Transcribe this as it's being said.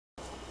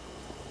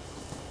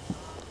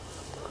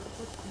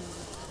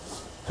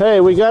Hey,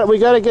 we got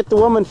to get the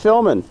woman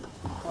filming.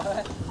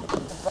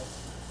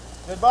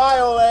 Goodbye,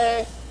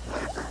 Ole.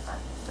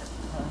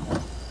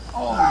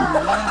 Oh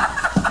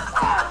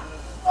yeah!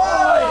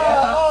 Oh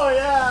yeah! Oh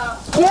yeah!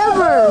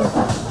 Giver!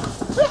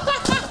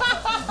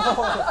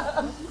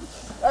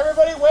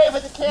 Everybody wave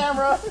at the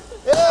camera.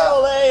 Yeah,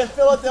 Ole in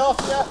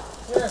Philadelphia.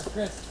 Here,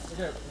 Chris.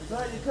 Okay.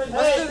 Sorry you couldn't.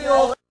 Let's do the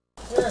old.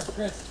 Here,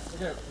 Chris.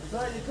 Okay.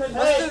 Sorry you couldn't.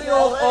 Let's do the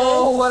old.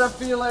 Oh, what a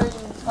feeling!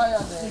 Tie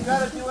on there. You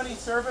gotta do any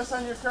service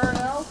on your car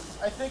now?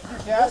 I think your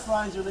gas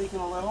lines are leaking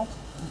a little.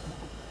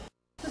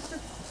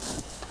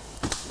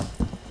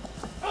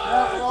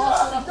 Yeah, we're all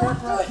set up here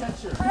for a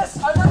picture. Chris,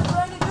 I'm not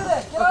trying to do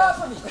that. Get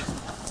off of me. You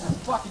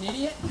fucking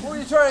idiot. What were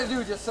you trying to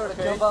do? Just sort of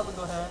jump up and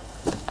go ahead.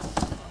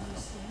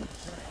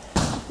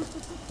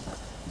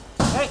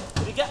 Hey,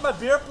 can you get my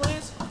beer,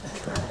 please?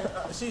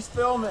 She's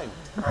filming.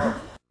 You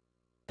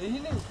didn't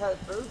even cut it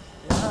through.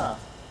 Yeah.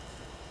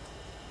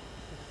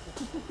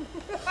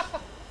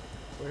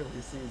 Wait till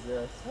he sees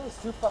this. That was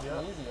too fucking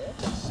easy, eh?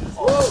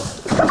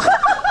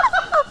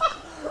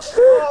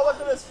 Oh, look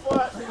at his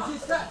foot.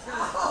 He's got.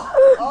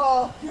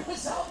 Oh, you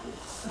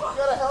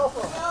gotta help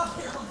him.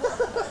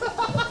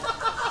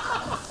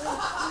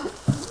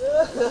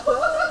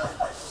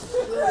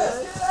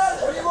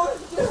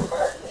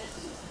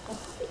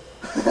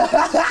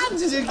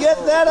 Did you get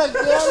that on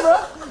camera?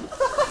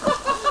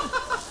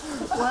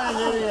 What an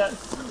idiot.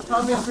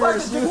 How many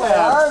beers you had?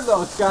 Arm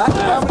though, Scott.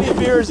 How many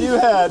beers you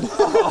had?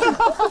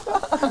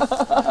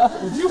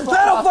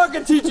 That'll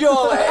fucking teach you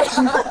all that.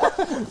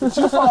 Did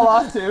you fall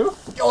off too?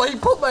 Oh, he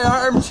pulled my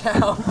arm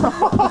down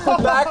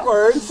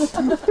backwards.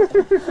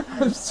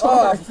 I'm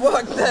sorry. Oh,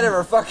 fuck, that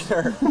ever fucking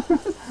hurt.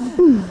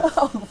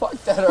 Oh, fuck,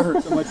 that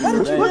hurt so much.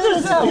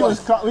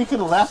 We could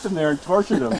have left him there and tortured him.